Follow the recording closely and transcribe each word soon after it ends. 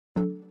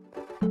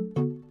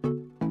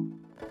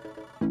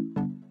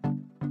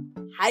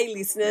Hey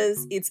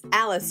listeners, it's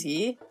Alice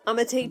here. I'm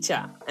a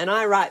teacher and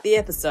I write the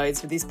episodes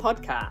for this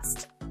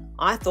podcast.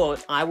 I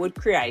thought I would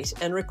create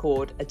and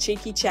record a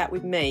cheeky chat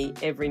with me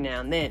every now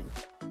and then.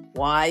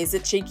 Why is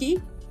it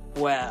cheeky?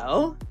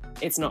 Well,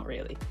 it's not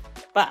really.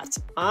 But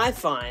I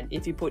find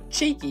if you put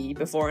cheeky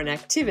before an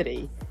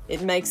activity,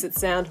 it makes it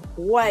sound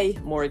way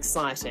more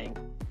exciting.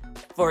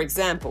 For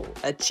example,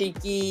 a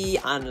cheeky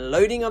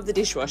unloading of the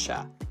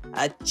dishwasher,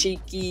 a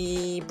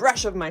cheeky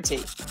brush of my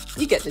teeth.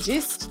 You get the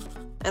gist.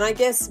 And I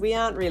guess we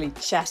aren't really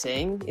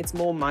chatting, it's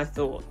more my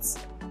thoughts.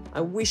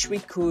 I wish we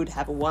could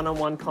have a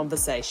one-on-one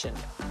conversation.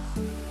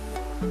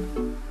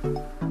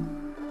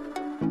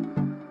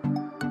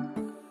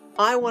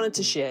 I wanted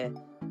to share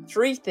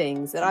 3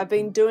 things that I've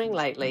been doing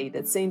lately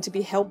that seem to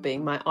be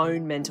helping my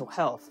own mental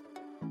health.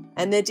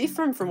 And they're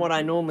different from what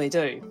I normally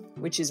do,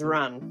 which is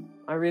run.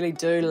 I really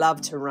do love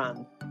to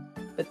run.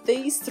 But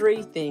these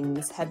 3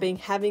 things have been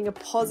having a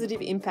positive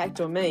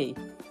impact on me.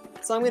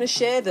 So I'm going to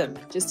share them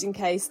just in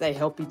case they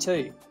help you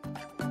too.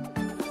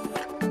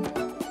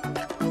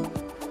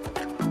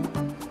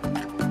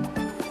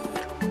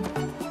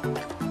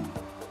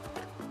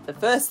 The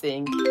first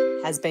thing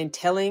has been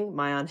telling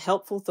my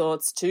unhelpful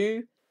thoughts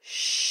to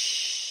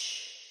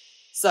shh.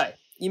 So,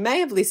 you may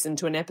have listened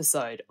to an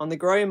episode on the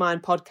Grow Your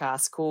Mind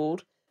podcast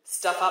called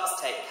Stuff Ups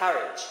Take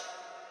Courage.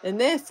 And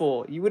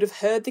therefore, you would have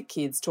heard the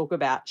kids talk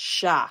about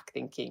shark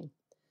thinking.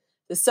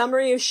 The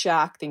summary of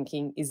shark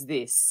thinking is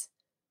this.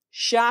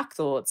 Shark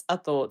thoughts are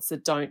thoughts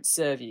that don't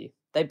serve you.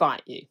 They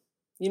bite you.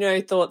 You know,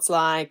 thoughts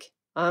like,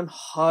 I'm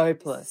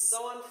hopeless.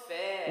 So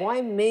unfair.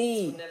 Why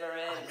me? I'm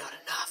not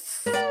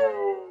enough.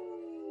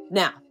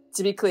 Now,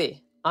 to be clear,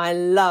 I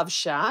love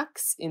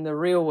sharks in the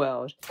real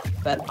world,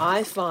 but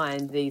I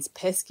find these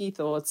pesky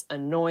thoughts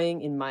annoying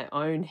in my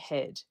own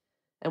head.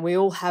 And we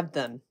all have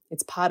them.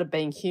 It's part of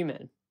being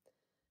human.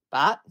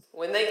 But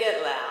when they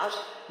get loud,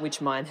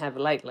 which mine have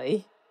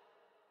lately,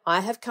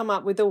 I have come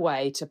up with a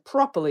way to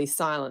properly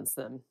silence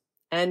them.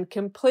 And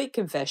complete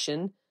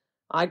confession,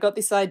 I got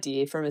this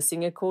idea from a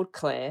singer called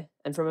Claire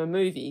and from a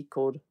movie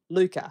called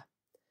Luca.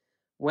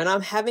 When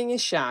I'm having a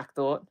shark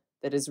thought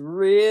that is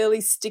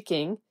really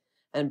sticking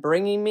and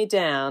bringing me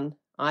down,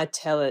 I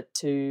tell it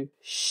to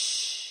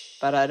shh.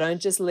 But I don't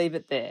just leave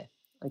it there.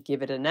 I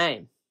give it a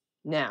name.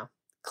 Now,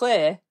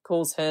 Claire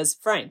calls hers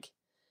Frank.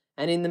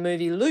 And in the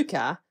movie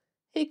Luca,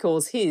 he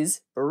calls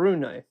his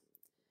Bruno.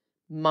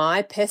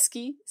 My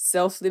pesky,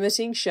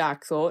 self-limiting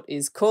shark thought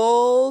is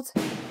called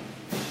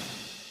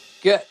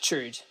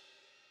Gertrude.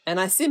 And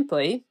I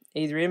simply,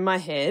 either in my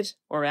head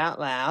or out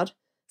loud,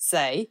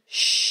 say,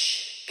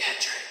 shh,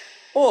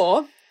 Gertrude.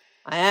 Or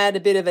I add a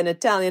bit of an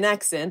Italian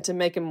accent to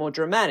make it more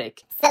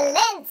dramatic.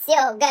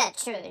 Silenzio,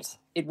 Gertrude.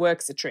 It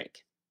works a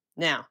trick.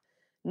 Now,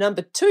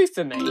 number 2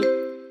 for me,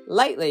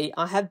 lately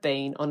I have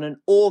been on an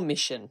awe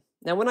mission.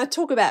 Now, when I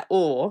talk about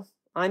awe,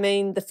 I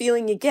mean the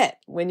feeling you get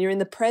when you're in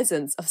the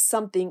presence of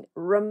something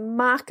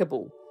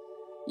remarkable.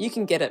 You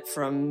can get it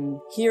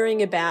from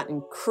hearing about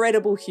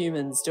incredible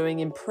humans doing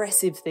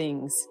impressive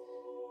things.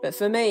 But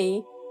for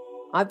me,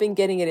 I've been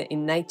getting it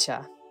in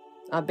nature.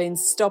 I've been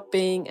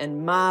stopping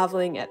and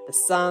marvelling at the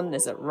sun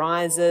as it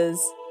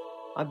rises.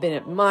 I've been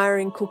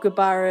admiring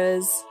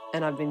kookaburras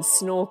and I've been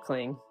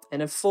snorkeling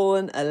and have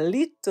fallen a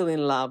little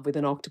in love with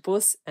an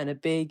octopus and a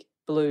big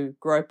blue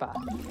groper.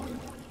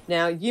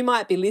 Now, you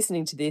might be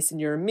listening to this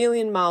and you're a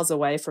million miles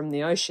away from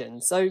the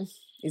ocean. So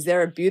is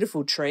there a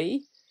beautiful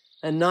tree,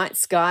 a night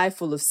sky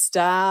full of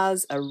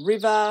stars, a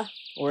river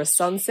or a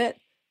sunset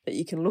that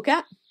you can look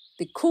at?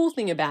 The cool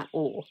thing about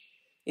awe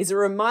is it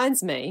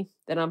reminds me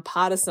that I'm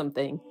part of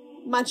something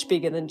much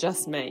bigger than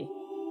just me.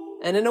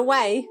 And in a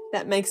way,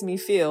 that makes me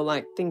feel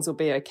like things will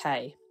be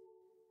okay.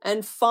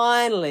 And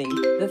finally,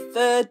 the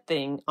third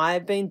thing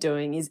I've been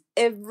doing is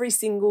every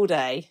single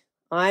day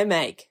I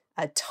make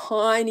a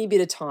tiny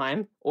bit of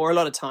time, or a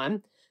lot of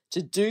time,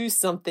 to do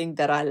something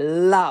that I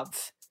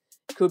love.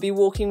 Could be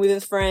walking with a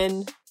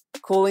friend,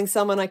 calling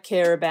someone I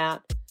care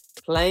about,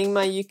 playing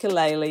my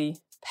ukulele,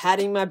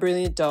 patting my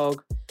brilliant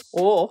dog,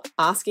 or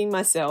asking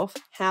myself,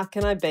 how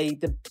can I be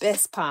the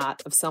best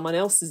part of someone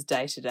else's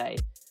day today?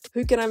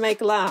 Who can I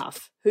make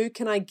laugh? Who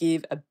can I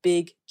give a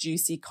big,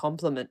 juicy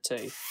compliment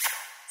to?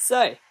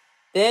 So,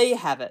 there you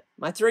have it,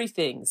 my 3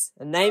 things,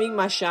 and naming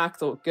my shark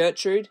thought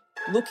Gertrude,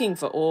 looking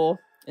for awe,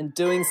 and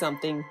doing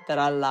something that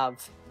I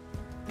love.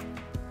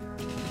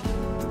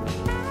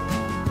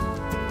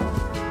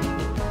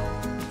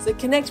 So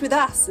connect with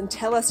us and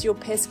tell us your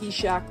pesky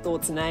shark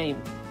thought's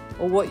name,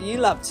 or what you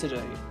love to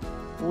do,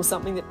 or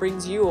something that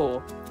brings you awe.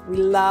 We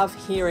love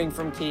hearing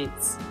from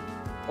kids.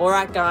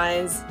 Alright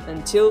guys,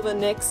 until the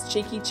next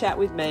cheeky chat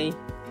with me,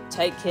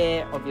 take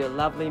care of your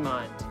lovely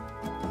mind.